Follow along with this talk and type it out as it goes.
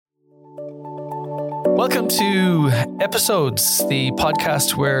Welcome to Episodes, the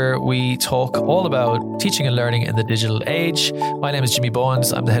podcast where we talk all about teaching and learning in the digital age. My name is Jimmy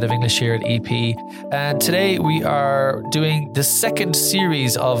Bowens. I'm the head of English here at EP. And today we are doing the second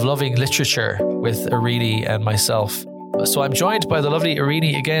series of Loving Literature with Irini and myself. So I'm joined by the lovely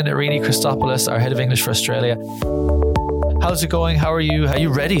Irini again, Irini Christopoulos, our head of English for Australia. How's it going? How are you? Are you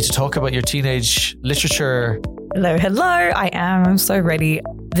ready to talk about your teenage literature? Hello. I am. I'm so ready.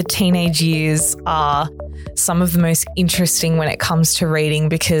 The teenage years are some of the most interesting when it comes to reading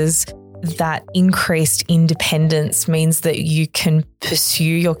because that increased independence means that you can pursue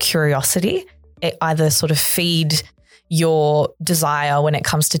your curiosity. It either sort of feed your desire when it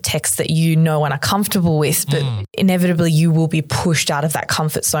comes to texts that you know and are comfortable with, but inevitably you will be pushed out of that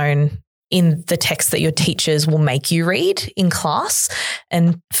comfort zone in the text that your teachers will make you read in class.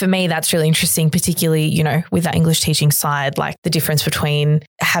 And for me, that's really interesting, particularly, you know, with that English teaching side, like the difference between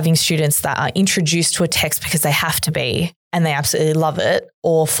having students that are introduced to a text because they have to be and they absolutely love it,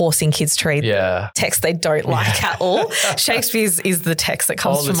 or forcing kids to read text they don't like at all. Shakespeare is the text that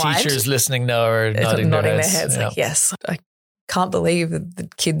comes to mind. All the teachers listening now are nodding their heads. Like, yes, I can't believe that the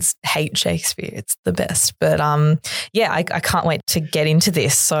kids hate Shakespeare. It's the best. But I can't wait to get into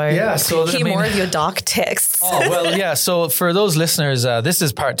this. So hear more of your dark texts. So for those listeners, this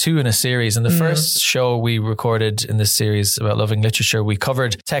is part 2 in a series. In the first show we recorded in this series about loving literature, we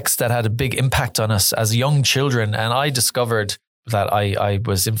covered texts that had a big impact on us as young children. And I discovered that I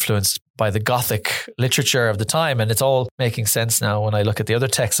was influenced by the Gothic literature of the time. And it's all making sense now when I look at the other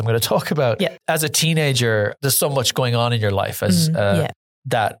texts I'm going to talk about. Yeah. As a teenager, there's so much going on in your life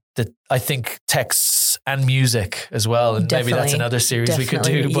that I think texts and music as well. And maybe that's another series we could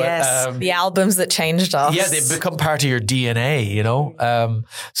do. But the albums that changed us. Yeah, they become part of your DNA, you know?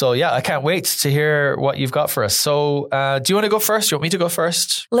 I can't wait to hear what you've got for us. So do you want to go first? Do you want me to go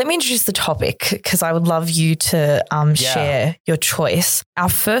first? Let me introduce the topic because I would love you to share your choice. Our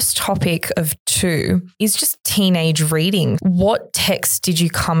first topic of 2 is just teenage reading. What text did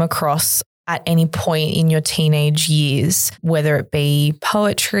you come across at any point in your teenage years, whether it be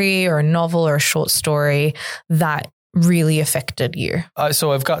poetry or a novel or a short story, that really affected you?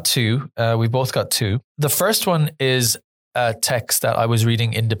 So I've got 2. We both got 2. The first one is a text that I was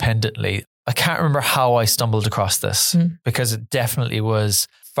reading independently. I can't remember how I stumbled across this because it definitely was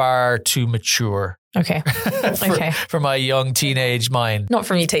far too mature. Okay. For my young teenage mind. Not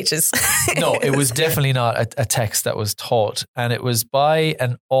from your teachers. No, it was definitely not a text that was taught. And it was by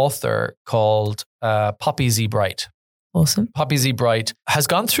an author called Poppy Z. Brite. Awesome. Poppy Z. Brite has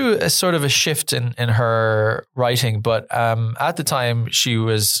gone through a sort of a shift in her writing, but at the time she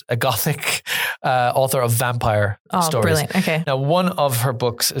was a Gothic author of vampire stories. Oh, brilliant. Okay. Now, one of her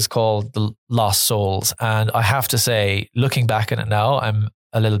books is called The Lost Souls. And I have to say, looking back at it now, I'm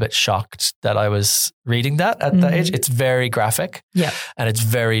a little bit shocked that I was reading that at that age. It's very graphic and it's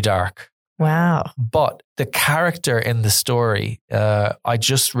very dark. Wow. But the character in the story, I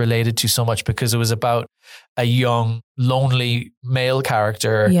just related to so much because it was about a young, lonely male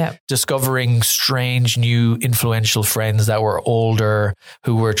character discovering strange, new, influential friends that were older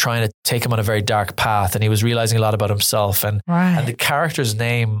who were trying to take him on a very dark path. And he was realizing a lot about himself. And the character's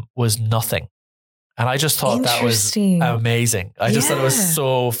name was Nothing. And I just thought that was amazing. I just thought it was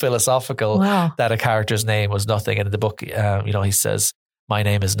so philosophical that a character's name was Nothing. And in the book, he says, "My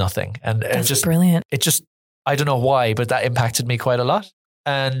name is Nothing." And that's just brilliant. It just, I don't know why, but that impacted me quite a lot.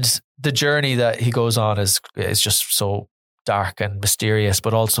 And the journey that he goes on is just so dark and mysterious,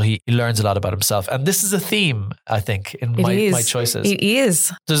 but also he learns a lot about himself. And this is a theme, I think, in my choices. It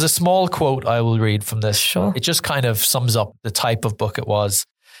is. There's a small quote I will read from this. Sure. It just kind of sums up the type of book it was.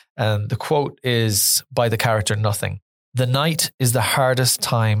 And the quote is by the character Nothing. "The night is the hardest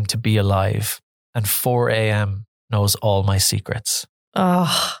time to be alive, and 4 a.m. knows all my secrets."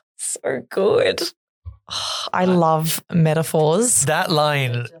 Oh, so good. Oh, I love metaphors. That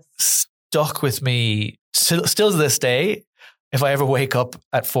line stuck with me still to this day. If I ever wake up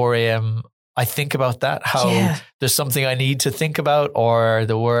at 4 a.m., I think about that, how there's something I need to think about, or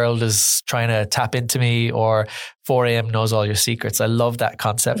the world is trying to tap into me, or 4 a.m. knows all your secrets. I love that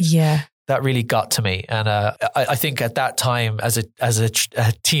concept. Yeah. That really got to me. And I think at that time, as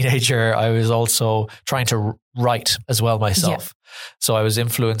a teenager, I was also trying to write as well myself. Yeah. So I was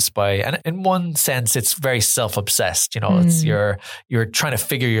influenced by, and in one sense, it's very self-obsessed. You know, it's you're trying to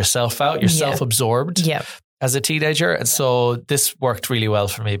figure yourself out. You're self-absorbed. Yeah. As a teenager. And so this worked really well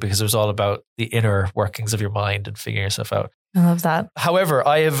for me because it was all about the inner workings of your mind and figuring yourself out. I love that. However,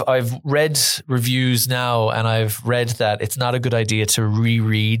 I've read reviews now, and I've read that it's not a good idea to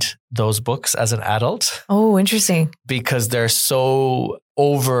reread those books as an adult. Oh, interesting. Because they're so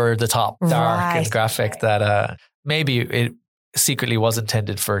over the top, dark and graphic that maybe it secretly was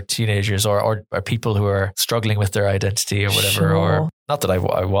intended for teenagers or people who are struggling with their identity or whatever. Sure. Or not that I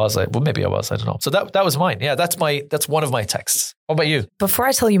was. Well, maybe I was. I don't know. So that was mine. Yeah, that's one of my texts. What about you? Before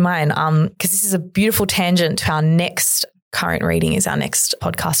I tell you mine, because this is a beautiful tangent to our next current reading is our next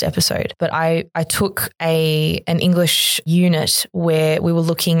podcast episode. But I took an English unit where we were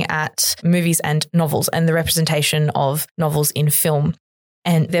looking at movies and novels and the representation of novels in film.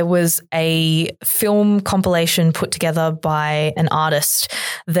 And there was a film compilation put together by an artist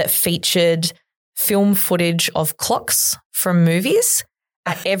that featured film footage of clocks from movies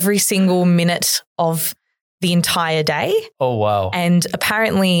at every single minute of the entire day. Oh, wow. And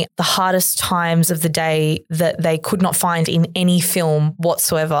apparently the hardest times of the day that they could not find in any film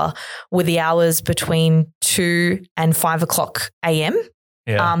whatsoever were the hours between 2 and 5 o'clock a.m.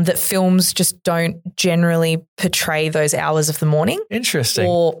 Yeah. That films just don't generally portray those hours of the morning. Interesting.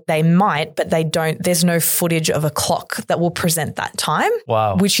 Or they might, but they don't. There's no footage of a clock that will present that time.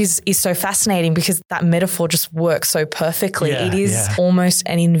 Wow. Which is so fascinating because that metaphor just works so perfectly. It is almost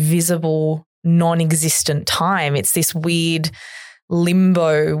an invisible, non-existent time. It's this weird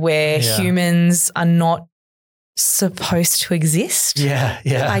limbo where humans are not supposed to exist. Yeah.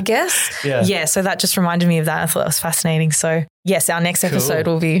 I guess. Yeah. So that just reminded me of that. I thought that was fascinating. So yes, our next episode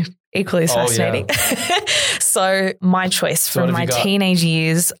will be equally as fascinating. Yeah. So my choice from my teenage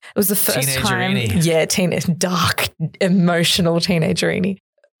years, it was the first time. Yeah, dark, emotional teenagerini.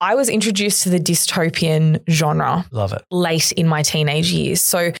 I was introduced to the dystopian genre. Love it. Late in my teenage years.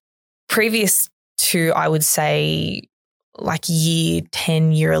 So previous to, I would say, like year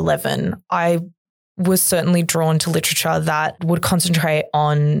 10, year 11, I was certainly drawn to literature that would concentrate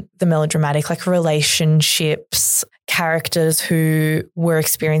on the melodramatic, like relationships, characters who were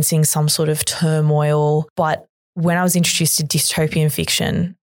experiencing some sort of turmoil. But when I was introduced to dystopian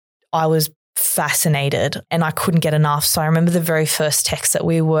fiction, I was fascinated and I couldn't get enough. So I remember the very first text that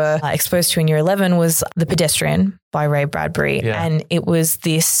we were exposed to in year 11 was The Pedestrian by Ray Bradbury. Yeah. And it was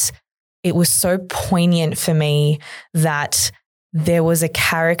so poignant for me that there was a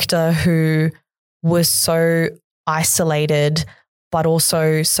character who was so isolated but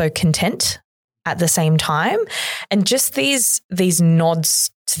also so content at the same time. And just these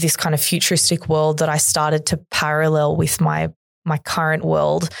nods to this kind of futuristic world that I started to parallel with my current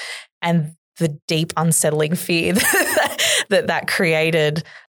world and the deep unsettling fear that created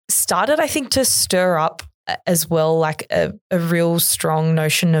started, I think, to stir up as well, like a real strong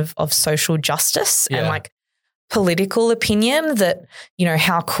notion of social justice and like political opinion that,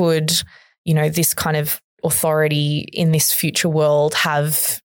 how could, this kind of authority in this future world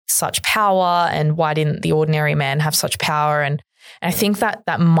have such power and why didn't the ordinary man have such power? And I think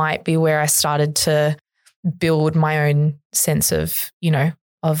that might be where I started to build my own sense of,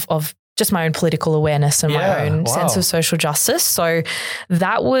 of just my own political awareness and my own sense of social justice. So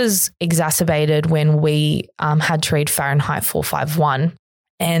that was exacerbated when we had to read Fahrenheit 451.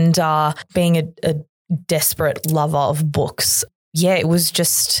 And being a desperate lover of books, it was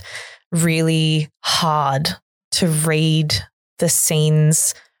just really hard to read the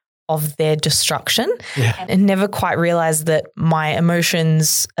scenes of their destruction and never quite realized that my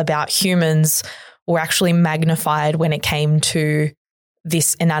emotions about humans were actually magnified when it came to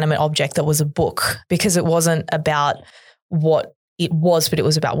this inanimate object that was a book, because it wasn't about what it was, but it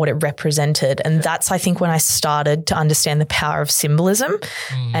was about what it represented. And that's, I think, when I started to understand the power of symbolism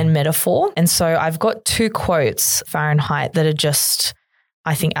and metaphor. And so I've got 2 quotes, Fahrenheit, that are just,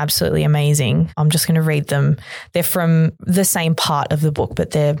 I think, absolutely amazing. I'm just going to read them. They're from the same part of the book,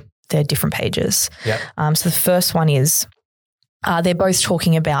 but they're different pages. Yeah. So the first one is, they're both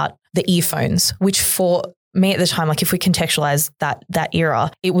talking about the earphones, which for me at the time, like if we contextualize that era,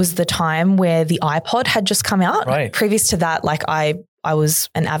 it was the time where the iPod had just come out. Right. Previous to that, like I was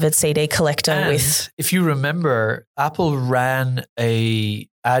an avid CD collector with. If you remember, Apple ran a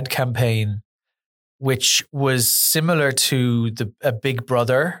ad campaign which was similar to a Big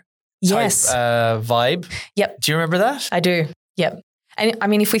Brother type vibe. Yep. Do you remember that? I do. Yep. And I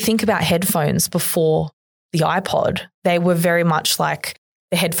mean, if we think about headphones before the iPod, they were very much like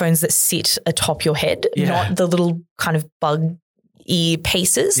the headphones that sit atop your head, not the little kind of bug ear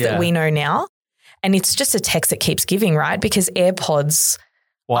pieces that we know now. And it's just a text that keeps giving, right? Because AirPods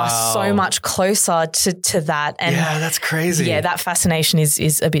are so much closer to that. And that's crazy. Yeah, that fascination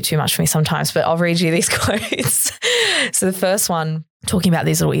is a bit too much for me sometimes, but I'll read you these quotes. So the first one, talking about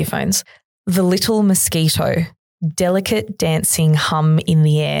these little earphones. The little mosquito, delicate dancing hum in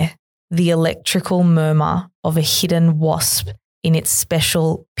the air, the electrical murmur of a hidden wasp in its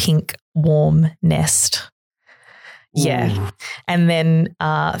special pink warm nest. Yeah. And then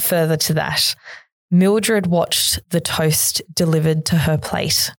further to that, Mildred watched the toast delivered to her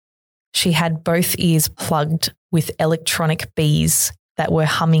plate. She had both ears plugged with electronic bees that were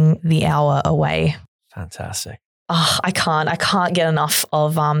humming the hour away. Fantastic. Oh, I can't get enough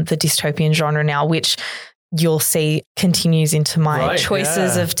of the dystopian genre now, which you'll see continues into my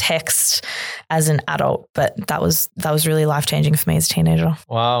choices of text as an adult. But that was really life-changing for me as a teenager.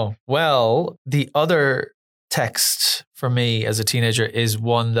 Wow. Well, the other text for me as a teenager is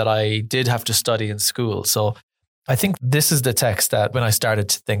one that I did have to study in school. So I think this is the text that when I started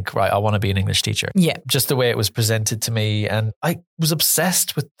to think, right, I want to be an English teacher. Yeah. Just the way it was presented to me. And I was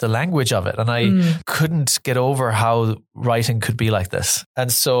obsessed with the language of it. And I couldn't get over how writing could be like this.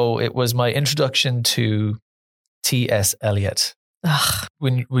 And so it was my introduction to T.S. Eliot.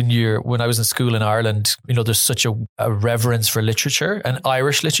 When I was in school in Ireland, there's such a reverence for literature and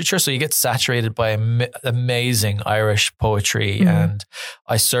Irish literature. So you get saturated by amazing Irish poetry. And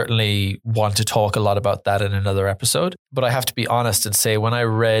I certainly want to talk a lot about that in another episode. But I have to be honest and say, when I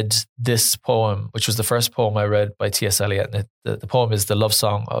read this poem, which was the first poem I read by T.S. Eliot, and the poem is The Love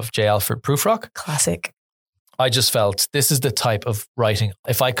Song of J. Alfred Prufrock. Classic. I just felt this is the type of writing,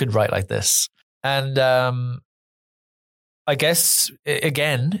 if I could write like this. And I guess,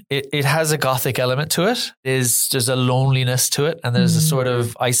 again, it has a gothic element to it. There's a loneliness to it and there's a sort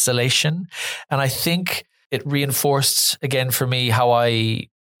of isolation. And I think it reinforced, again, for me, how I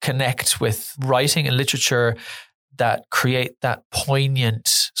connect with writing and literature that create that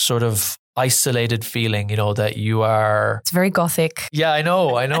poignant sort of isolated feeling, that you are... It's very gothic. Yeah, I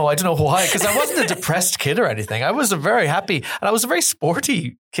know. I don't know why, because I wasn't a depressed kid or anything. I was a very happy, and I was a very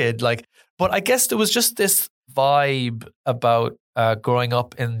sporty kid. But I guess there was just this vibe about growing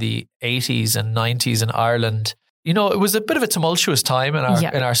up in the 80s and 90s in Ireland. It was a bit of a tumultuous time in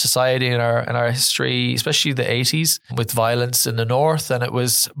our society, in our history, especially the 80s, with violence in the north. And it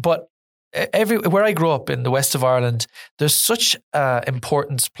was, but where I grew up in the west of Ireland, there's such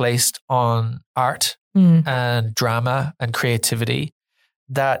importance placed on art and drama and creativity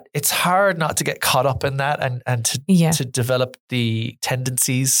that it's hard not to get caught up in that and to develop the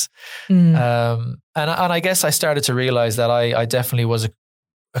tendencies. And I guess I started to realize that I definitely was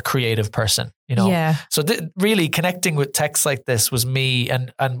a creative person, Yeah. So really connecting with texts like this was me.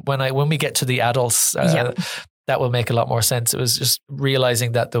 And when we get to the adults, that will make a lot more sense. It was just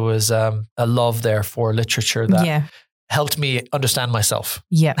realizing that there was a love there for literature that helped me understand myself.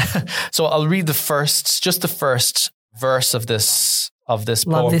 Yeah. So I'll read the first verse of this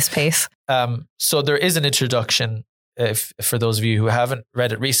poem. Love this piece. So there is an introduction for those of you who haven't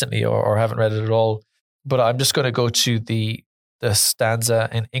read it recently or haven't read it at all. But I'm just going to go to the stanza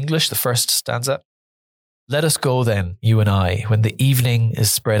in English, the first stanza. Let us go then, you and I, when the evening is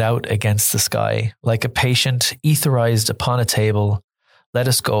spread out against the sky, like a patient etherized upon a table. Let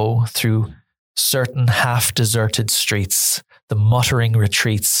us go through certain half-deserted streets, the muttering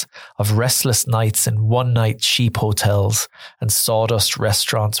retreats of restless nights in one-night cheap hotels and sawdust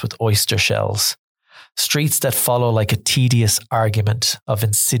restaurants with oyster shells. Streets that follow like a tedious argument of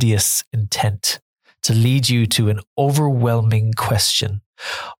insidious intent to lead you to an overwhelming question.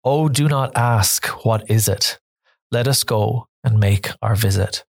 Oh, do not ask, what is it? Let us go and make our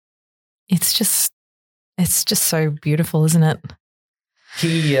visit. It's just so beautiful, isn't it?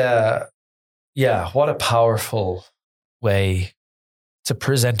 What a powerful way to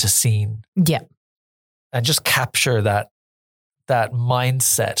present a scene. Yeah. And just capture that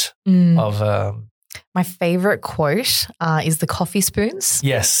mindset of... My favorite quote is the coffee spoons.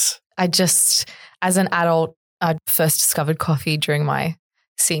 Yes. As an adult, I first discovered coffee during my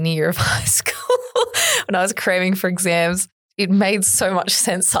senior year of high school when I was craving for exams. It made so much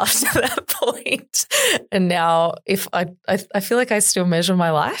sense after that point. And now if I feel like I still measure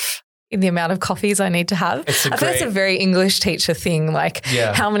my life in the amount of coffees I need to have. I think that's a very English teacher thing.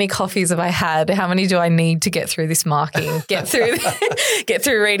 How many coffees have I had? How many do I need to get through this marking? Get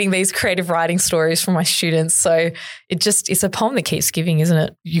through reading these creative writing stories from my students. So it's a poem that keeps giving, isn't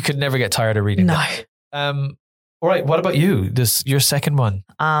it? You could never get tired of reading that. All right. What about you? Your second one?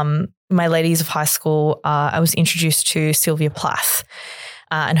 My ladies of high school, I was introduced to Sylvia Plath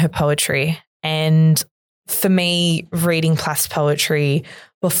and her poetry. And for me, reading Plath's poetry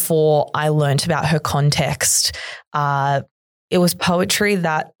before I learnt about her context, it was poetry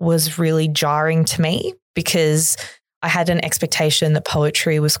that was really jarring to me because I had an expectation that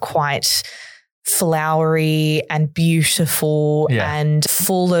poetry was quite flowery and beautiful and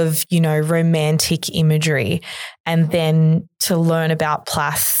full of, romantic imagery. And then to learn about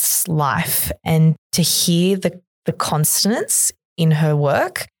Plath's life and to hear the consonants in her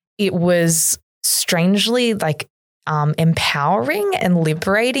work, it was strangely empowering and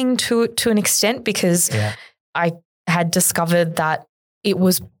liberating to an extent, because I had discovered that it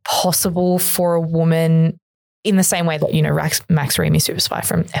was possible for a woman, in the same way that, Max Remy Super Spy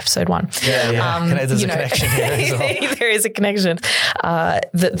from episode 1. There's a connection here as well. There is a connection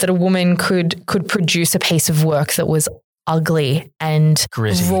that a woman could produce a piece of work that was ugly and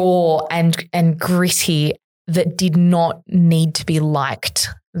gritty. Raw and gritty, that did not need to be liked,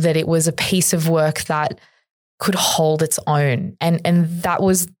 that it was a piece of work that could hold its own. And that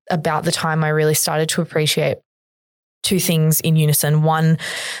was about the time I really started to appreciate two things in unison. One,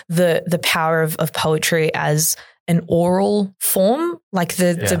 the power of poetry as an oral form, like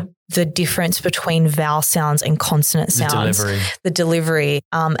the difference between vowel sounds and consonant sounds. The delivery,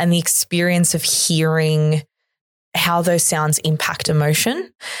 and the experience of hearing how those sounds impact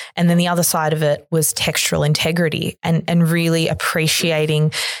emotion. And then the other side of it was textural integrity and really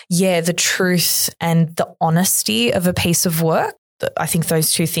appreciating, the truth and the honesty of a piece of work. I think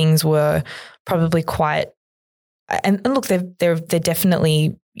those two things were probably quite, and look, they're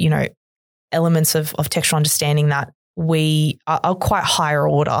definitely, elements of textual understanding that we are quite higher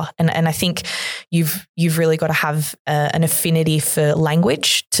order. And I think you've really got to have an affinity for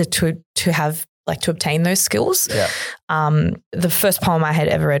language to have, to obtain those skills. The first poem I had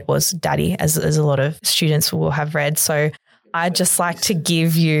ever read was Daddy, as a lot of students will have read. So I'd just like to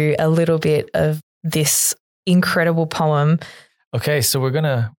give you a little bit of this incredible poem. Okay, so we're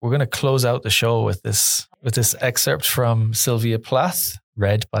gonna close out the show with this excerpt from Sylvia Plath,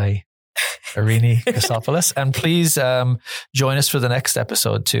 read by Irini Christopoulos. And please join us for the next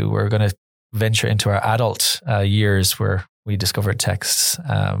episode too. We're going to venture into our adult years where we discovered texts.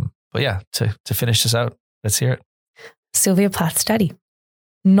 But yeah, to finish this out, let's hear it. Sylvia Plath's Daddy.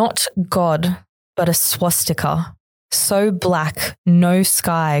 Not God, but a swastika, so black no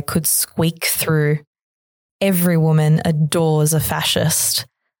sky could squeak through. Every woman adores a fascist,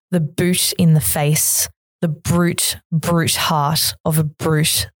 the boot in the face, the brute heart of a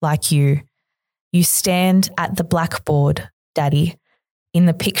brute like you. You stand at the blackboard, Daddy, in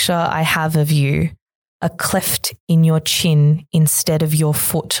the picture I have of you, a cleft in your chin instead of your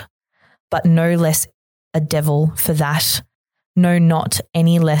foot, but no less a devil for that. No, not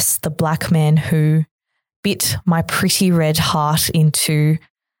any less the black man who bit my pretty red heart in two.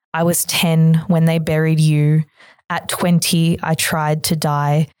 I was 10 when they buried you. At 20, I tried to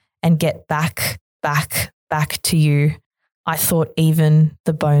die and get back to you. I thought even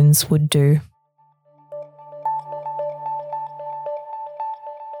the bones would do.